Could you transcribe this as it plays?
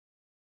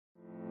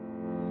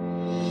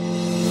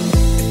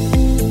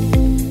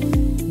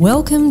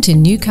Welcome to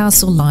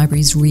Newcastle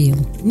Libraries Reel.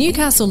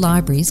 Newcastle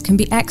Libraries can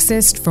be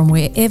accessed from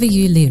wherever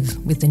you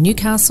live with the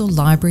Newcastle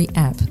Library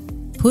app.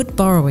 Put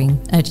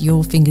borrowing at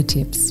your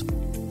fingertips.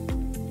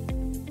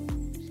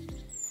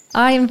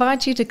 I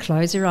invite you to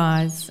close your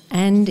eyes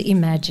and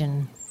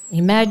imagine.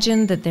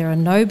 Imagine that there are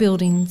no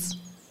buildings,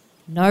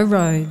 no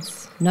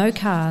roads, no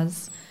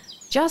cars,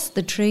 just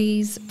the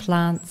trees,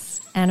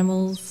 plants,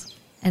 animals,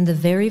 and the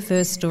very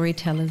first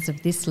storytellers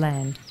of this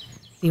land,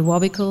 the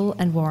Awabakal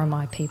and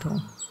Worimi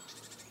people.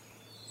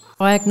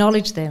 I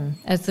acknowledge them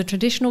as the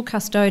traditional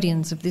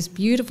custodians of this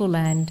beautiful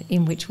land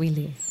in which we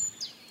live.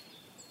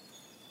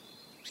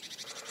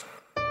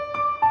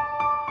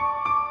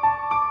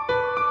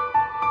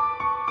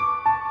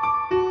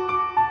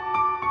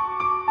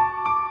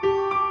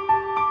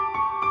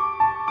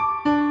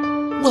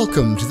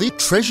 Welcome to the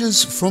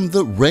Treasures from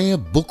the Rare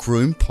Book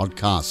Room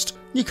podcast.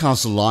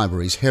 Newcastle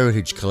Library's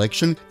Heritage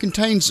Collection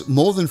contains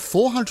more than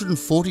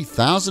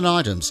 440,000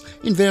 items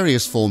in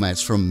various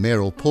formats, from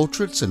Merrill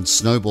portraits and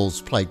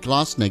Snowball's plate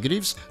glass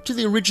negatives to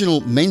the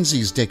original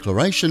Menzies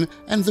Declaration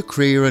and the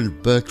Creer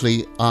and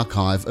Berkeley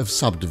Archive of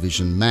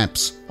Subdivision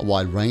Maps. A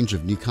wide range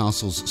of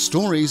Newcastle's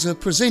stories are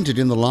presented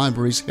in the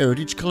library's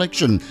Heritage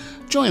Collection.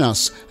 Join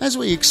us as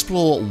we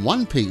explore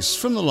one piece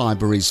from the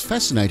library's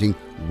fascinating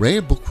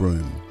Rare Book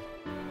Room.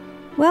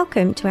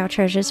 Welcome to our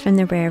Treasures from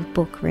the Rare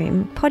Book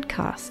Room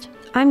podcast.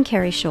 I'm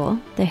Kerry Shaw,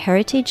 the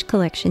Heritage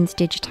Collections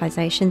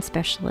Digitisation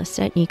Specialist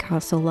at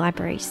Newcastle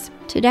Libraries.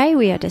 Today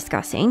we are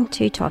discussing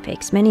two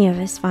topics many of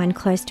us find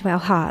close to our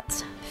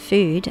hearts: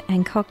 food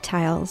and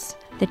cocktails.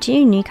 The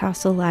two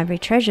Newcastle Library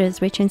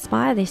treasures which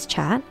inspire this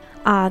chat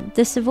are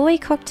The Savoy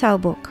Cocktail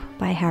Book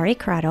by Harry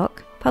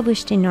Craddock,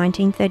 published in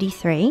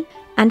 1933,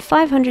 and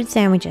 500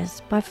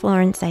 Sandwiches by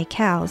Florence A.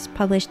 Cowles,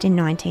 published in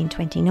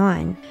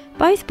 1929.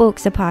 Both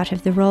books are part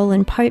of the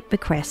Roland Pope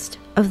bequest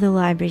of the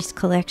library's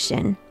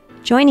collection.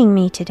 Joining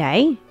me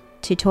today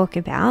to talk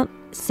about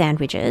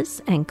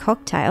sandwiches and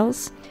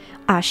cocktails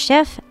are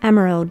Chef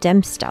Amaryl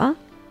Dempster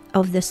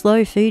of the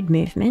Slow Food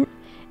Movement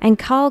and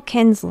Carl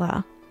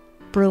Kenzler,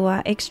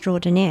 brewer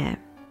extraordinaire.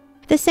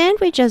 The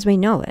sandwich as we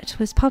know it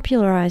was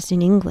popularised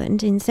in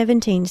England in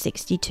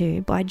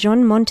 1762 by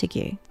John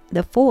Montagu,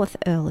 the 4th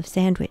Earl of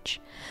Sandwich.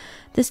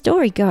 The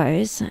story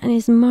goes, and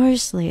is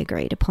mostly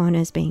agreed upon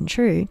as being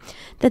true,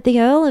 that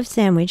the Earl of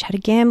Sandwich had a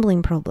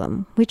gambling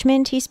problem, which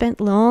meant he spent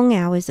long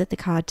hours at the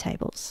card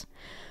tables.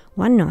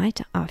 One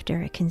night,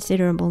 after a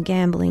considerable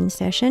gambling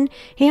session,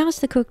 he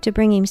asked the cook to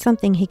bring him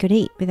something he could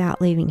eat without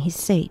leaving his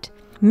seat.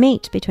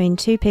 Meat between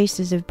two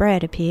pieces of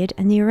bread appeared,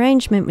 and the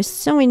arrangement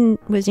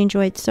was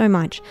enjoyed so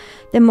much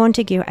that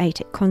Montagu ate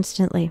it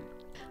constantly.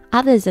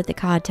 Others at the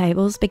card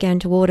tables began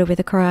to order with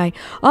a cry,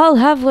 "I'll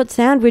have what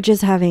Sandwich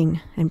is having,"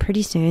 and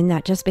pretty soon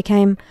that just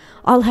became,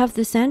 "I'll have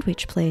the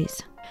sandwich,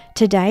 please."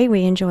 Today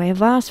we enjoy a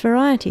vast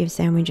variety of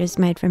sandwiches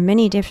made from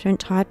many different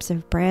types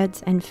of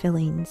breads and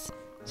fillings.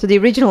 So the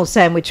original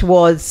sandwich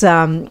was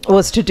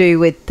to do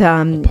with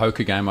a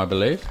poker game, I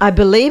believe. I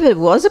believe it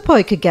was a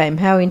poker game.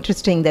 How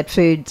interesting that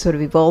food sort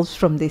of evolves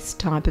from this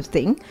type of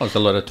thing. There was a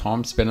lot of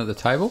time spent at the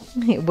table.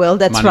 Well,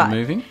 that's Money right.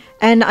 Moving.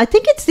 And I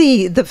think it's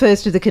the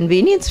first of the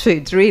convenience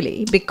foods,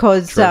 really,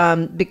 because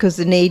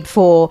the need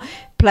for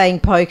playing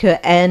poker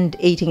and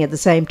eating at the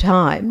same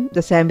time.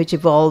 The sandwich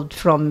evolved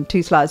from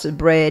 2 slices of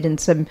bread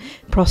and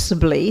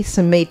possibly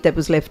some meat that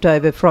was left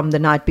over from the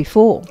night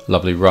before.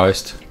 Lovely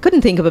roast.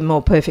 Couldn't think of a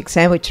more perfect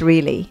sandwich,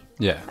 really.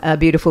 Yeah.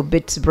 Beautiful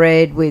bits of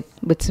bread with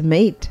some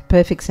meat.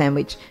 Perfect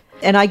sandwich.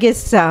 And I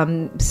guess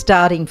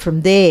starting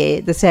from there,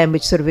 the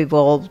sandwich sort of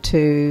evolved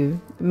to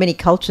many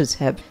cultures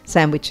have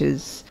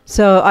sandwiches.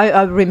 So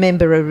I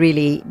remember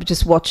really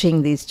just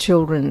watching these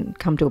children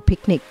come to a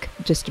picnic,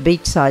 just a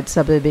beachside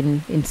suburb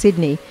in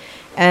Sydney.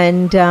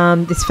 And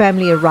this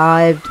family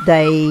arrived,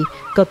 they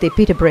got their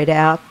pita bread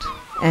out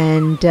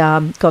and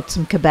got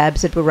some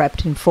kebabs that were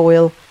wrapped in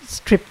foil,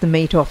 stripped the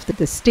meat off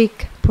the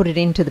stick, put it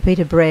into the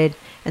pita bread,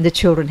 and the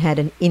children had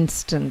an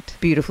instant,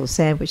 beautiful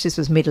sandwich. This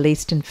was Middle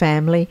Eastern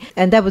family,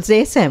 and that was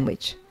their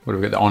sandwich. What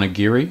have we got? The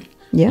onigiri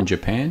in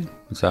Japan.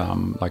 It's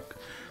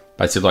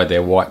basically like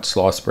their white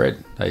sliced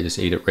bread. They just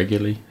eat it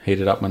regularly, heat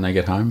it up when they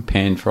get home.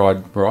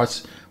 Pan-fried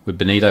rice with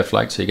bonito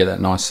flakes, so you get that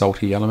nice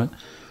salty element.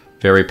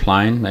 Very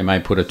plain. They may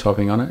put a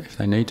topping on it if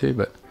they need to,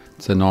 but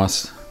it's a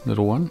nice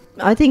little one.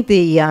 I think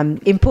the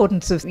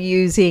importance of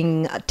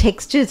using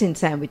textures in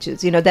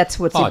sandwiches, that's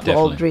what's involved,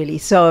 definitely. Really.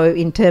 So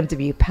in terms of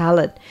your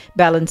palate,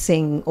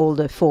 balancing all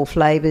the 4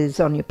 flavours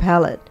on your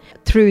palate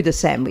through the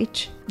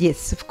sandwich.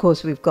 Yes, of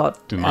course, we've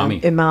got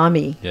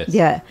umami. Yes.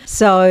 Yeah.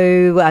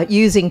 So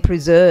using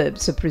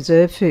preserved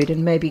food,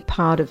 and maybe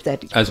part of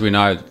that. As we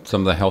know,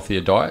 some of the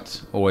healthier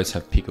diets always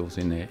have pickles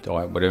in their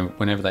diet.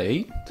 Whenever they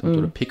eat, some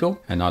sort of pickle.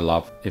 And I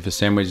love, if a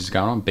sandwich is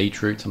going on,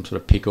 beetroot, some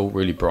sort of pickle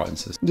really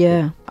brightens the.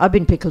 Yeah. I've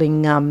been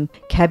pickling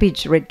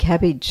cabbage, red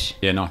cabbage.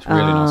 Yeah, nice,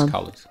 really nice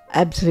colours.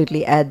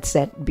 absolutely adds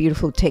that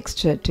beautiful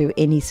texture to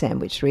any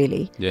sandwich,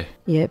 really.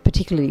 Yeah,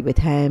 particularly with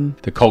ham.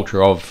 The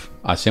culture of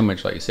a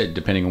sandwich, like you said,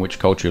 depending on which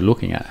culture you're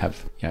looking at,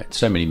 have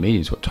so many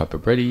mediums. What type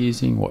of bread are you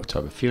using? What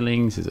type of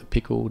fillings? Is it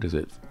pickled? Is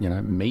it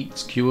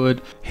meats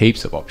cured?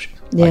 Heaps of options.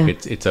 Yeah.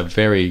 Like it's a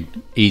very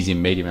easy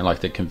medium, and like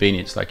the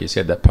convenience, like you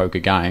said, that poker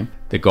game.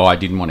 The guy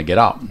didn't want to get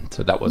up,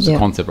 so that was the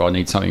concept. I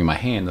need something in my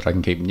hand that I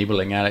can keep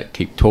nibbling at it,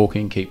 keep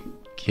talking,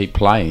 keep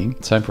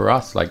playing. Same for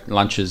us. Like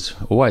lunch is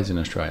always in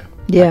Australia.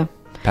 Yeah.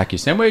 Pack your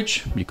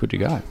sandwich, you're good to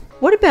go.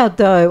 What about,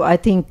 though, I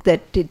think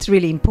that it's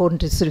really important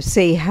to sort of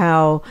see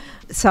how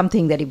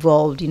something that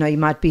evolved, you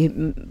might be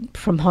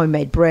from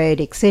homemade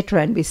bread,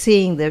 etc., and we're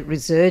seeing the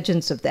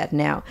resurgence of that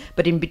now.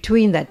 But in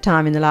between that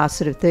time, in the last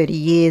sort of 30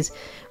 years,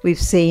 we've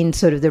seen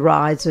sort of the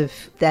rise of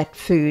that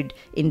food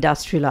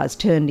industrialised,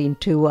 turned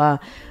into a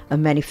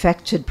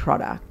manufactured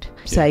product,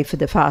 say for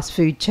the fast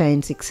food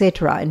chains,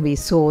 etc. And we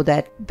saw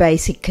that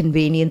basic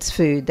convenience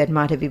food that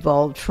might have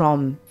evolved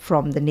from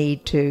the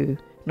need to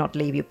not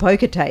leave your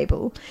poker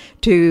table,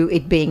 to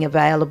it being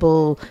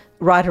available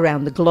right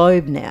around the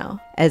globe now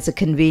as a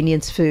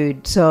convenience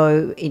food.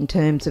 So in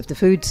terms of the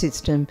food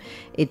system,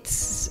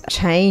 it's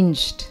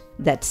changed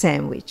that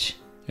sandwich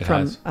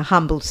from a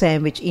humble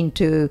sandwich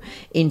into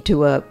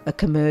a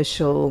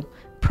commercial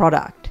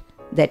product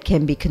that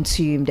can be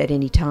consumed at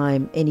any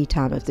time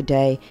of the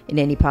day, in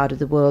any part of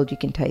the world. You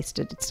can taste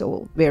it. It's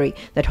all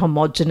that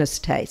homogenous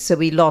taste. So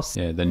we lost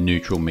the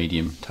neutral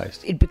medium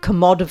taste. It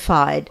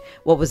commodified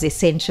what was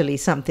essentially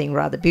something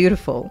rather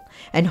beautiful.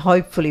 And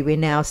hopefully we're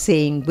now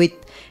seeing with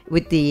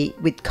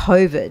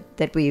COVID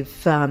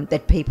that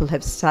that people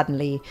have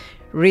suddenly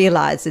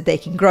realised that they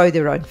can grow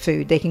their own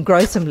food. They can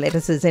grow some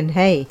lettuces, and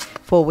hey,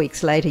 4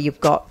 weeks later you've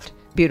got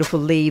beautiful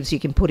leaves you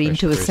can put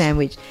into a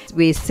sandwich.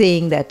 We're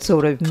seeing that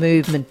sort of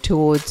movement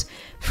towards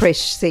fresh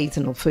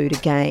seasonal food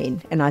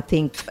again. And I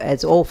think,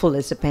 as awful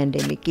as the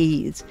pandemic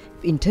is,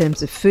 in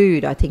terms of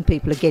food, I think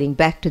people are getting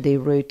back to their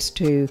roots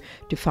to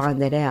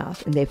find that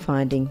out, and they're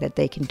finding that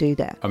they can do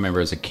that. I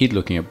remember as a kid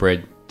looking at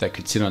bread that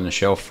could sit on the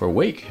shelf for a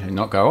week and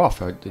not go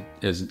off. It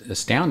was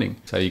astounding.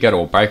 So you go to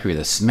a bakery,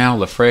 the smell,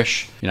 the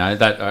fresh,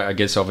 that I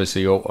guess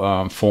obviously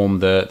form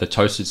the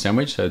toasted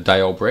sandwich. So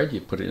day-old bread, you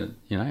put it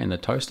in the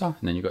toaster,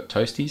 and then you've got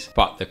toasties.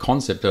 But the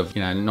concept of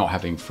not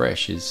having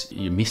fresh is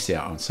you miss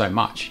out on so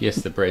much. Yes,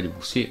 the bread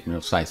will sit and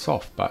it'll stay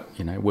soft, but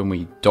when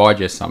we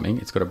digest something,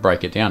 it's got to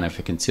break it down. If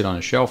it can sit on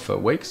a shelf for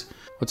weeks,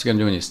 what's it going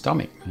to do in your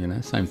stomach?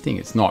 Same thing.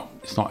 It's not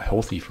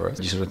healthy for us.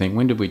 You sort of think,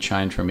 when did we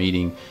change from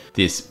eating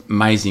this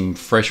amazing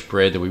fresh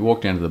bread that we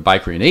walk down to the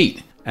bakery and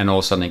eat, and all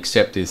of a sudden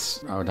accept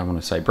this, I don't want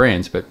to say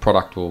brands, but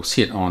product will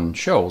sit on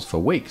shelves for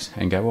weeks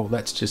and go, well,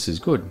 that's just as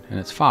good, and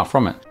it's far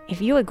from it. If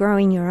you are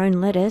growing your own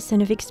lettuce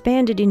and have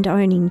expanded into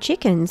owning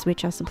chickens,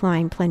 which are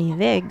supplying plenty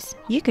of eggs,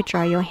 you could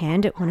try your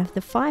hand at one of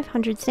the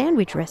 500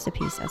 sandwich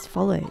recipes as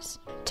follows.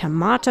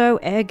 Tomato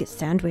egg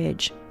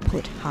sandwich.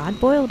 Put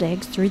hard-boiled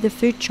eggs through the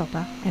food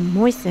chopper and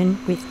moisten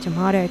with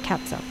tomato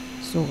catsup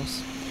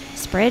sauce.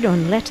 Spread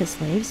on lettuce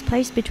leaves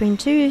placed between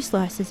 2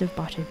 slices of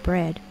buttered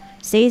bread.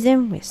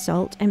 Season with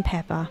salt and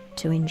pepper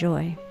to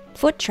enjoy.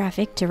 Foot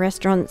traffic to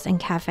restaurants and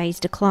cafes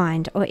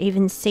declined or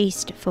even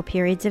ceased for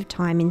periods of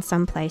time in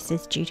some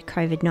places due to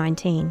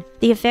COVID-19.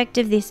 The effect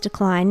of this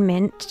decline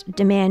meant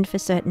demand for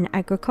certain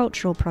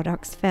agricultural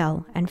products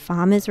fell, and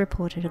farmers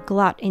reported a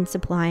glut in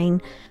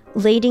supplying,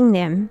 leading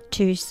them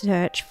to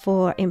search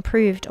for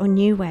improved or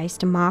new ways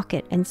to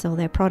market and sell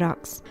their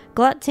products.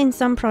 Gluts in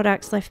some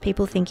products left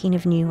people thinking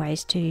of new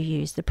ways to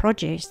use the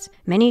produce.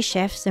 Many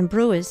chefs and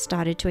brewers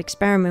started to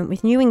experiment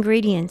with new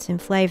ingredients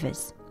and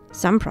flavours.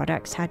 Some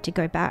products had to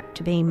go back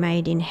to being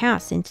made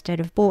in-house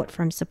instead of bought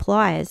from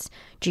suppliers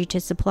due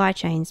to supply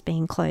chains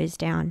being closed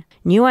down.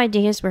 New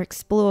ideas were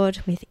explored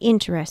with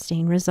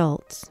interesting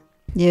results.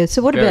 Yeah,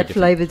 so what about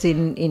flavours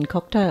in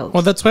cocktails?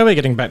 Well, that's where we're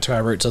getting back to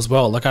our roots as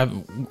well.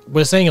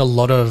 We're seeing a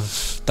lot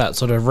of that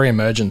sort of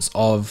re-emergence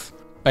of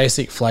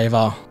basic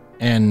flavour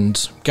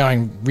and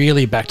going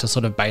really back to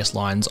sort of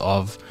baselines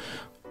of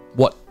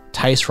what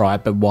tastes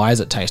right, but why is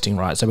it tasting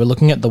right? So we're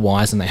looking at the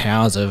whys and the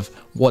hows of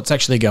what's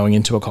actually going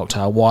into a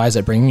cocktail. Why is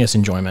it bringing us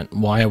enjoyment?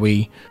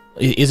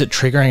 Is it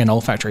triggering an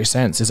olfactory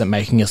sense? Is it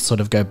making us sort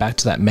of go back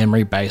to that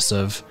memory base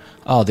of,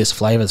 oh, this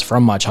flavour's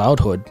from my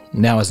childhood.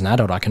 Now as an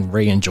adult, I can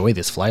re-enjoy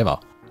this flavour.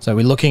 So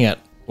we're looking at,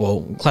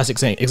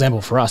 classic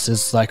example for us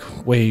is like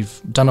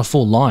we've done a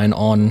full line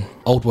on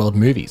old world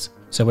movies.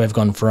 So we've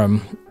gone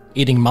from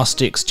eating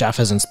mustics,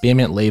 jaffas and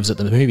spearmint leaves at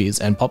the movies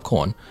and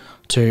popcorn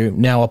to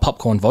now a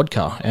popcorn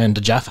vodka and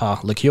a Jaffa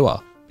liqueur,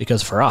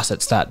 because for us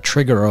it's that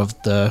trigger of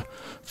the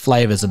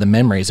flavours of the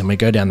memories, and we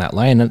go down that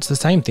lane. And it's the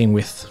same thing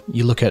with,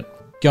 you look at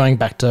going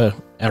back to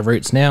our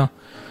roots now,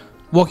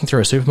 walking through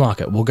a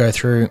supermarket, we'll go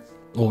through,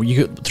 or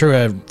you go through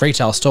a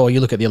retail store,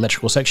 you look at the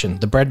electrical section,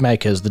 the bread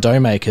makers, the dough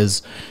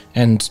makers,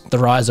 and the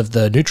rise of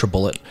the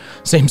NutriBullet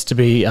seems to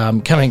be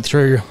coming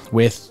through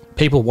with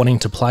people wanting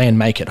to play and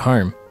make at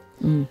home.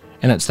 And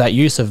it's that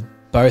use of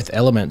both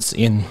elements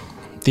in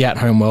the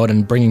at-home world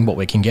and bringing what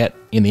we can get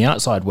in the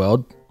outside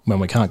world when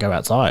we can't go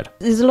outside.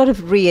 There's a lot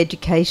of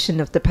re-education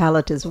of the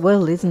palate as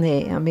well, isn't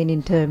there? I mean,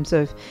 in terms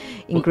of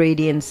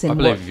ingredients and I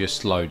believe if you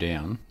slow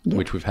down,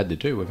 which we've had to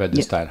do, we've had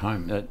to stay at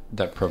home,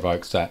 that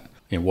provokes that,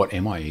 what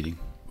am I eating?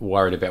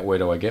 Worried about where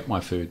do I get my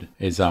food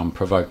is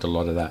provoked a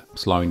lot of that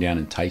slowing down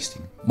and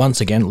tasting.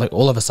 Once again, like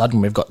all of a sudden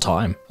we've got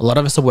time. A lot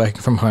of us are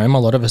working from home. A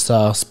lot of us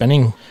are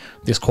spending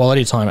this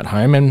quality time at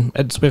home, and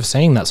we're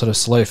seeing that sort of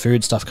slow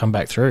food stuff come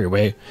back through.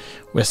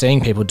 We're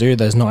seeing people do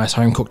those nice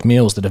home cooked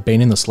meals that have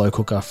been in the slow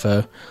cooker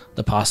for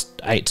the past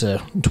 8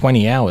 to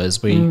 20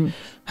 hours. We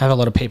have a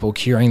lot of people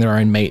curing their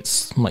own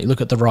meats. Like,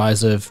 look at the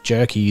rise of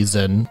jerkies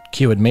and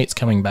cured meats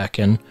coming back,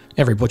 and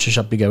every butcher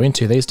shop you go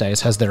into these days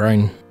has their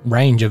own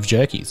range of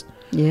jerkies.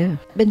 Yeah.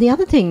 But the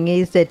other thing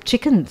is that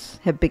chickens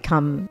have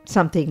become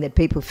something that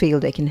people feel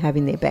they can have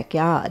in their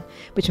backyard,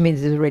 which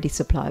means there's a ready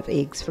supply of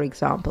eggs, for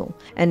example.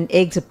 And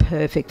eggs are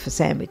perfect for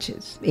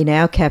sandwiches. In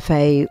our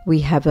cafe,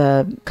 we have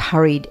a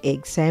curried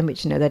egg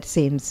sandwich. That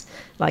seems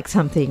like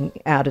something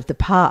out of the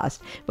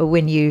past. But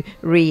when you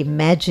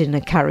reimagine a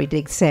curried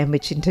egg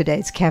sandwich in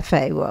today's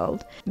cafe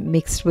world,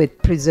 mixed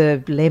with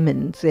preserved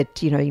lemons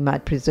that, you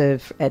might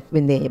preserve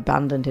when they're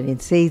abundant and in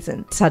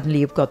season,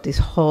 suddenly you've got this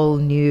whole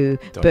new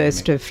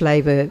burst of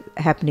flavour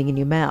happening in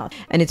your mouth,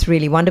 and it's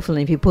really wonderful.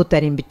 And if you put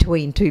that in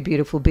between 2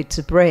 beautiful bits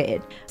of bread,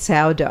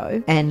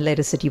 sourdough and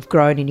lettuce that you've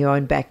grown in your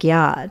own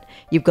backyard,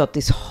 you've got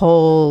this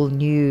whole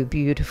new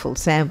beautiful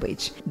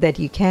sandwich that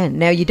you can.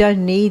 Now, you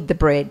don't need the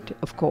bread,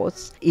 of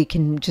course. You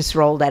can just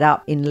roll that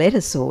up in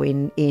lettuce or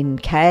in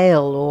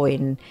kale or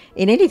in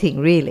anything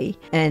really.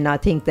 And I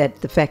think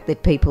that the fact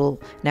that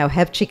people now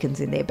have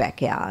chickens in their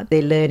backyard,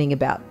 they're learning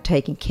about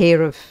taking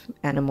care of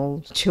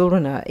animals.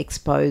 Children are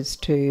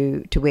exposed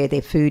to where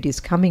their food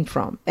is coming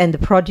from. And the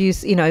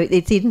produce,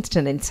 it's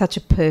instant and such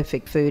a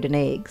perfect food, an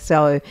egg.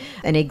 So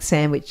an egg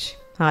sandwich,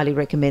 highly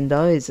recommend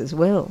those as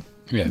well.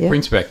 Yeah, it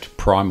brings back to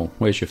primal.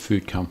 Where's your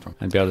food come from?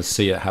 And be able to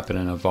see it happen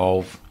and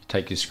evolve.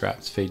 Take your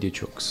scraps, feed your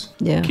chooks.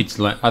 Yeah.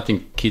 I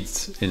think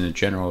kids in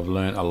general have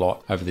learned a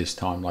lot over this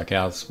time. Like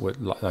ours,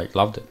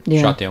 loved it.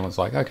 Yeah. Shutdown was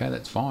like, okay,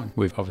 that's fine.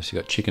 We've obviously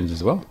got chickens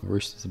as well.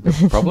 Roosters a bit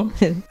of a problem.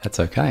 That's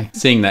okay.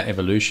 Seeing that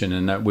evolution,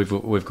 and that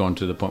we've gone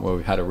to the point where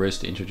we've had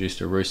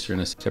introduced a rooster in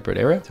a separate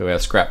area. So our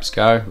scraps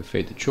go, we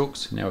feed the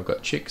chooks. Now we've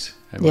got chicks.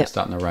 And we're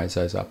starting to raise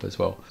those up as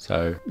well.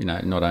 So,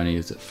 not only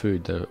is it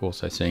food, they're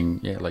also seeing,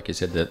 like you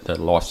said, the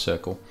life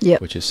circle,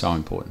 which is so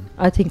important.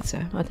 I think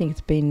so. I think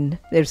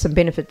there's some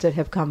benefits that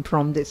have come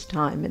from this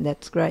time, and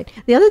that's great.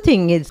 The other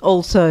thing is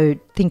also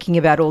thinking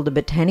about all the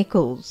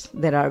botanicals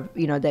that are,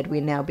 that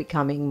we're now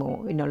becoming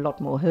more, a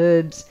lot more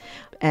herbs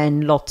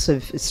and lots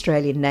of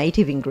Australian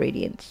native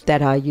ingredients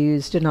that are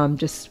used. And I'm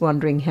just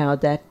wondering how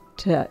that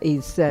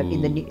is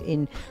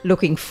in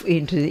looking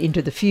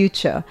into the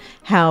future,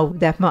 how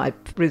that might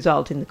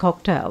result in the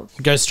cocktails.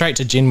 Go straight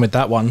to gin with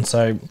that one.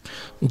 So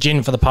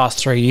gin for the past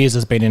 3 years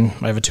has been in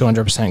over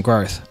 200%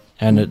 growth,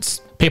 and it's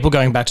people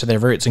going back to their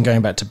roots and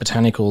going back to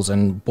botanicals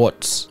and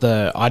what's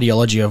the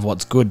ideology of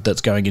what's good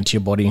that's going into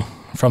your body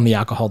from the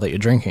alcohol that you're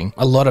drinking.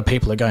 A lot of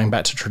people are going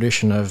back to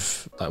tradition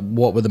of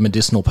what were the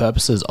medicinal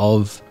purposes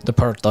of the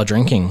product they're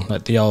drinking.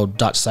 Like the old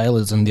Dutch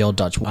sailors and the old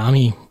Dutch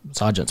army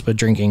sergeants were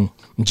drinking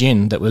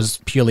gin that was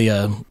purely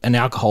an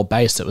alcohol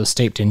base that was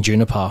steeped in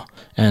juniper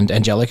and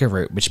angelica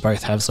root, which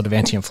both have sort of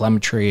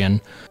anti-inflammatory and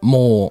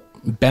more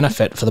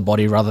benefit for the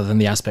body rather than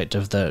the aspect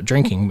of the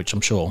drinking, which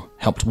I'm sure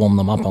helped warm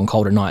them up on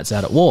colder nights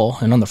out at war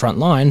and on the front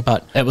line.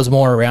 But it was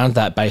more around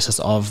that basis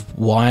of,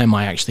 why am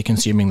I actually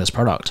consuming this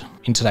product?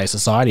 In today's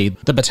society,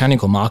 the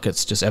botanical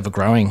market's just ever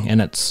growing,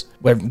 and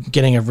we're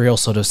getting a real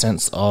sort of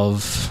sense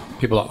of...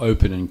 People are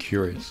open and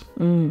curious.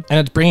 And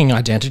it's bringing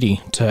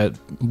identity to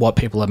what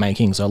people are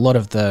making. So a lot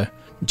of the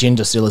gin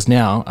distillers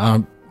now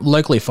are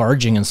locally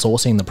foraging and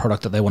sourcing the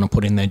product that they want to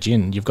put in their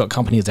gin. You've got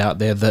companies out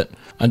there that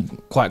are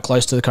quite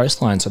close to the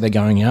coastline, so they're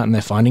going out and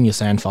they're finding your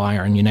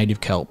sandfire and your native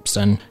kelps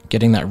and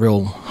getting that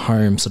real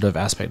home sort of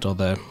aspect of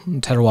the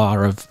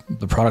terroir of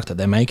the product that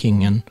they're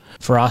making. And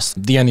for us,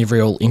 the only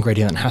real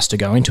ingredient that has to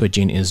go into a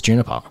gin is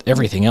juniper.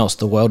 Everything else,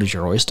 the world is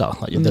your oyster.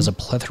 Like there's a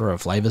plethora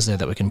of flavors there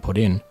that we can put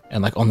in.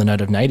 And like on the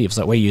note of natives,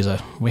 like we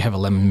have a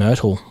lemon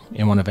myrtle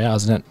in one of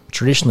ours, and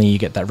traditionally you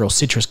get that real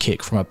citrus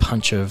kick from a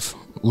punch of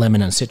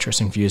lemon and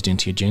citrus infused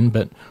into your gin,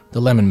 but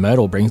the lemon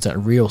myrtle brings that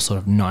real sort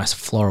of nice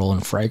floral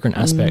and fragrant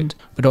aspect,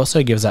 but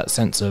also gives that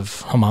sense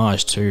of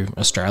homage to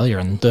Australia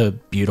and the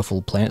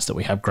beautiful plants that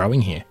we have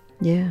growing here.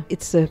 Yeah,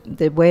 it's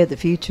the way of the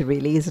future,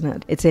 really, isn't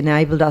it? It's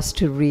enabled us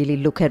to really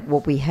look at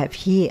what we have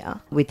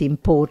here with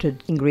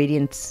imported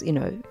ingredients,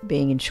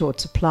 being in short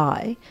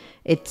supply.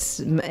 It's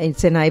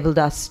enabled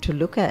us to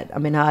look at. I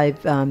mean,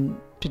 I've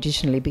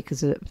traditionally,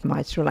 because of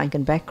my Sri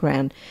Lankan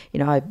background,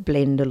 I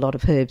blend a lot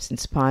of herbs and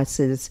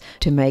spices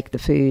to make the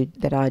food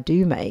that I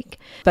do make.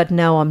 But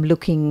now I'm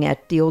looking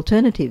at the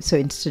alternatives. So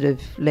instead of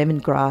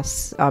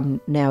lemongrass, I'm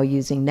now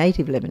using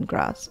native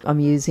lemongrass. I'm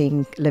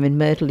using lemon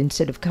myrtle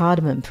instead of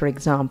cardamom, for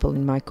example,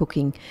 in my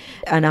cooking.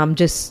 And I'm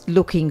just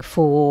looking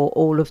for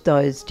all of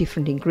those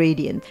different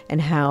ingredients and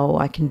how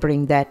I can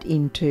bring that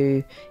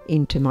into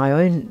my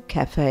own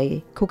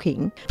cafe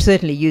cooking.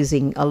 Certainly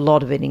using a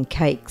lot of it in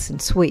cakes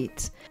and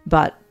sweets,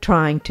 but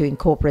trying to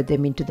incorporate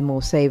them into the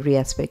more savoury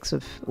aspects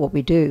of what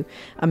we do.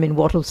 I mean,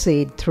 wattle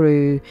seed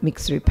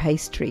mixed through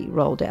pastry,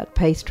 rolled out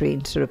pastry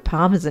instead of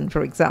parmesan,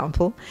 for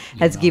example,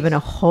 has given a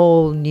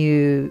whole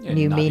new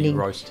meaning,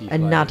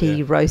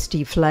 nutty,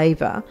 roasty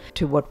flavour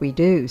to what we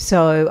do.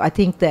 So I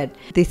think that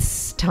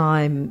this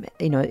time,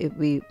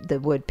 the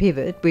word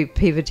pivot, we're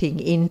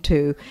pivoting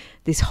into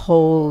this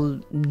whole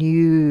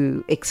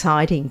new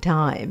exciting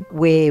time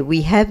where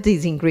we have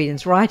these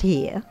ingredients right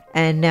here,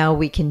 and now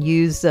we can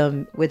use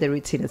them, whether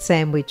it's in a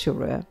sandwich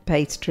or a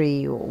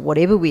pastry or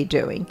whatever we're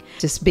doing,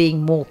 just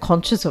being more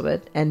conscious of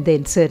it. And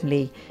then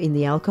certainly in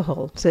the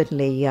alcohol,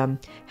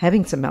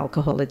 having some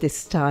alcohol at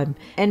this time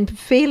and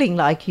feeling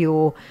like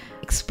you're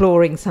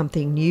exploring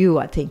something new,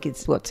 I think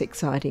is what's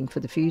exciting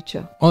for the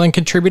future. Well, and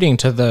contributing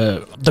to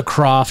the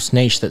craft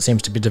niche that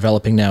seems to be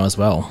developing now as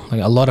well.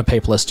 Like, a lot of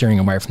people are steering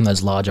away from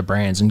those larger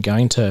brands and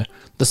going to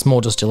the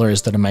small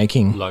distilleries that are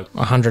making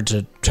 100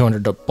 to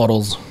 200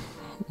 bottles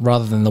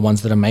rather than the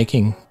ones that are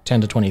making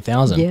 10 to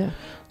 20,000. Yeah.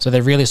 So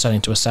they're really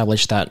starting to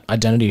establish that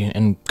identity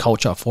and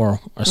culture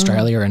for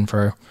Australia and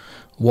for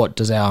what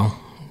does our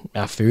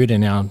food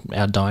and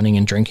our dining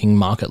and drinking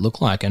market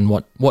look like, and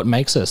what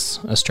makes us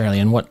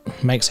Australian,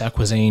 what makes our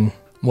cuisine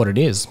what it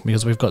is,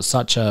 because we've got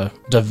such a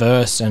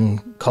diverse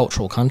and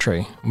cultural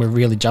country. We're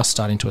really just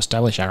starting to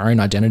establish our own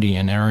identity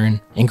and our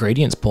own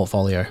ingredients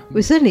portfolio.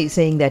 We're certainly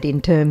seeing that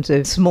in terms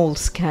of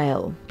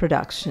small-scale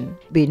production.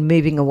 Been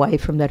moving away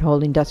from that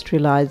whole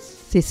industrialised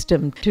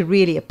system to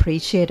really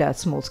appreciate our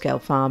small-scale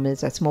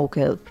farmers, our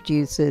small-scale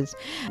producers,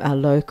 our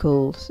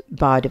local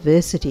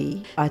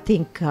biodiversity. I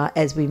think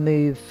as we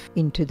move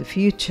into the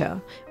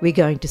future, we're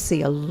going to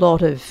see a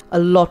lot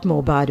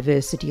more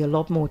biodiversity, a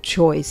lot more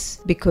choice,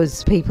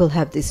 because people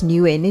have this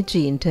new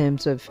energy in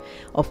terms of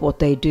what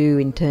they do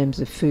in terms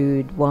of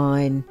food,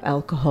 wine,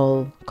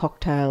 alcohol,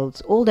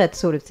 cocktails, all that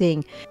sort of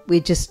thing. We're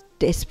just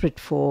desperate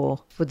for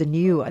the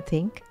new, I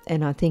think,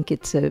 and I think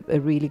it's a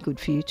really good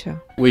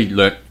future. We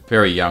learnt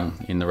very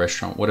young in the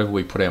restaurant, whatever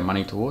we put our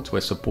money towards, we're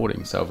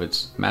supporting. So if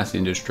it's mass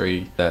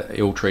industry, that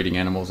ill-treating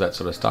animals, that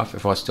sort of stuff,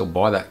 if I still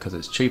buy that because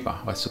it's cheaper,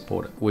 I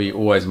support it. We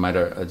always made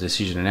a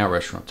decision in our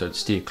restaurant to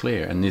steer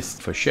clear, and this,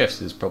 for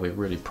chefs, is probably a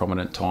really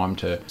prominent time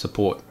to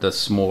support the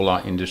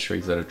smaller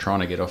industries that are trying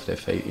to get off their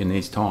feet in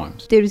these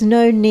times. There is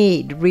no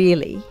need,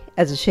 really,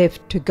 as a chef,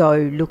 to go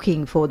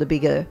looking for the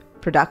bigger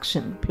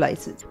production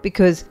places,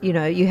 because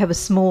you have a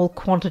small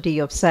quantity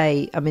of,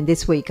 say,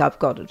 this week I've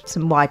got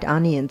some white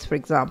onions, for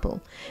example,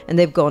 and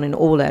they've gone in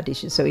all our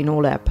dishes, so in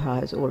all our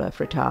pies, all our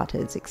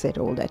frittatas,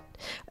 etc., all that,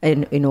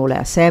 in all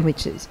our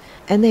sandwiches,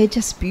 and they're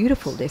just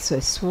beautiful. They're so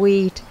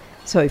sweet,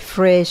 so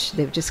fresh.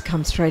 They've just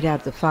come straight out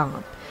of the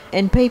farm,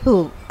 and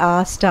people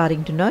are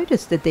starting to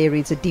notice that there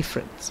is a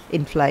difference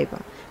in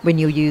flavour when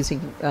you're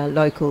using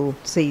local,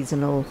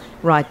 seasonal,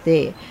 right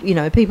there.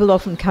 People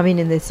often come in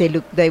and they say,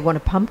 look, they want a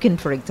pumpkin,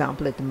 for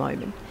example, at the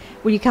moment.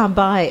 Well, you can't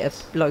buy a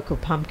local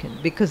pumpkin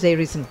because there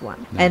isn't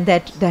one. No. And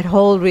that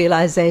whole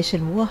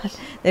realisation, what?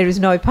 There is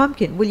no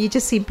pumpkin. Well, you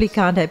just simply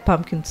can't have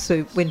pumpkin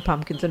soup when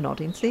pumpkins are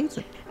not in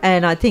season.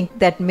 And I think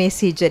that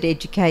message, that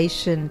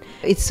education,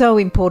 it's so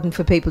important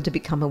for people to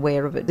become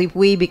aware of it. If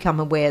we become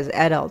aware as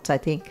adults, I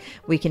think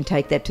we can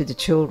take that to the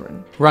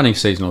children. Running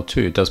seasonal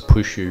too, it does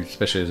push you,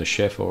 especially as a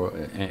chef or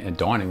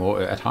dining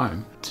or at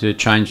home, to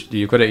change.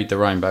 You've got to eat the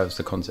rainbow is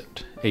the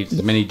concept. Eat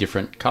as many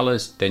different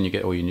colours, then you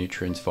get all your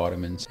nutrients,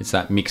 vitamins. It's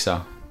that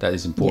mixer that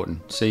is important.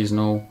 Yep.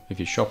 Seasonal, if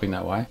you're shopping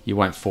that way, you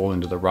won't fall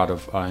into the rut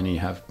of I only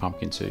have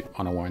pumpkin soup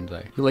on a one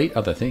day. You'll eat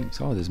other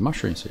things. Oh, there's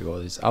mushroom soup, or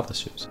there's other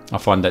soups. I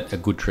find that a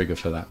good trigger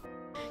for that.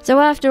 So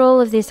after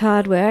all of this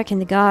hard work in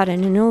the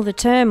garden and all the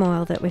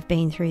turmoil that we've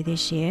been through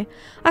this year,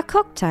 a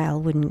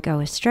cocktail wouldn't go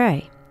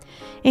astray.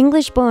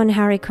 English-born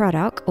Harry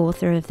Craddock,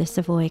 author of the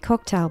Savoy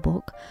Cocktail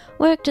Book,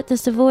 worked at the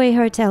Savoy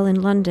Hotel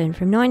in London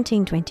from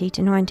 1920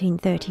 to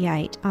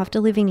 1938 after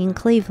living in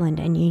Cleveland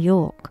and New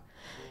York.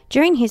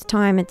 During his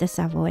time at the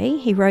Savoy,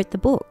 he wrote the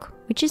book,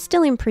 which is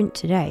still in print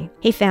today.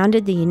 He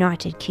founded the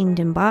United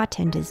Kingdom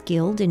Bartenders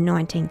Guild in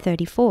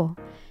 1934.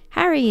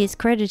 Harry is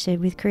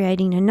credited with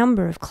creating a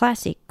number of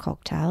classic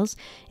cocktails,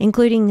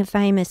 including the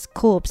famous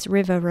Corpse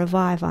River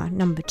Reviver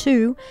No.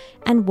 2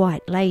 and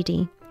White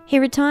Lady. He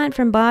retired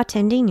from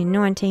bartending in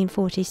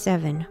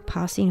 1947,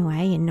 passing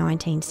away in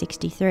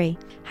 1963.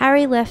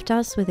 Harry left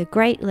us with a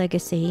great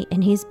legacy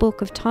in his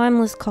book of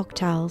timeless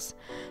cocktails.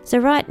 So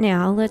right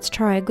now, let's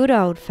try a good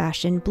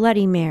old-fashioned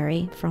Bloody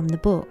Mary from the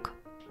book.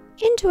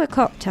 Into a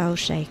cocktail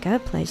shaker,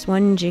 place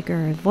 1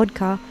 jigger of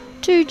vodka,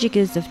 2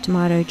 jiggers of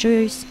tomato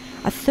juice,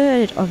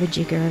 1/3 of a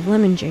jigger of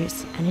lemon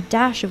juice, and a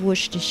dash of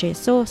Worcestershire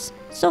sauce,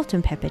 salt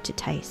and pepper to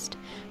taste.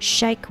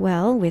 Shake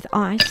well with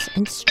ice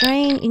and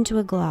strain into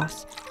a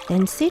glass,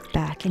 then sit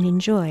back and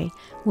enjoy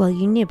while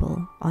you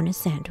nibble on a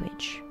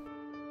sandwich.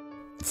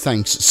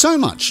 Thanks so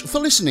much for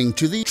listening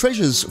to the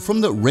Treasures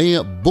from the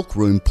Rare Book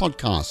Room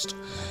podcast.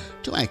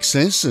 To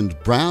access and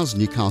browse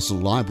Newcastle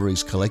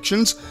Library's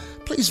collections,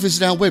 please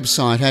visit our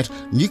website at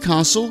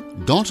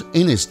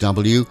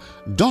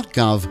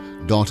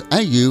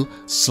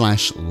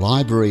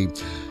newcastle.nsw.gov.au/library.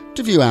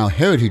 To view our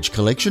heritage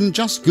collection,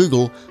 just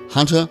Google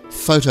Hunter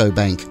Photo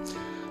Bank.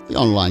 The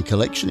online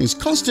collection is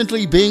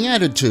constantly being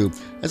added to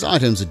as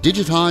items are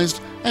digitised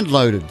and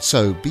loaded,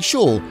 so be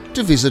sure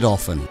to visit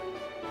often.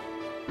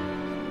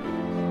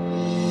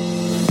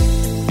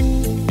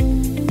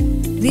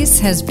 This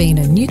has been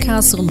a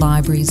Newcastle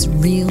Libraries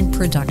Real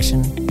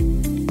production.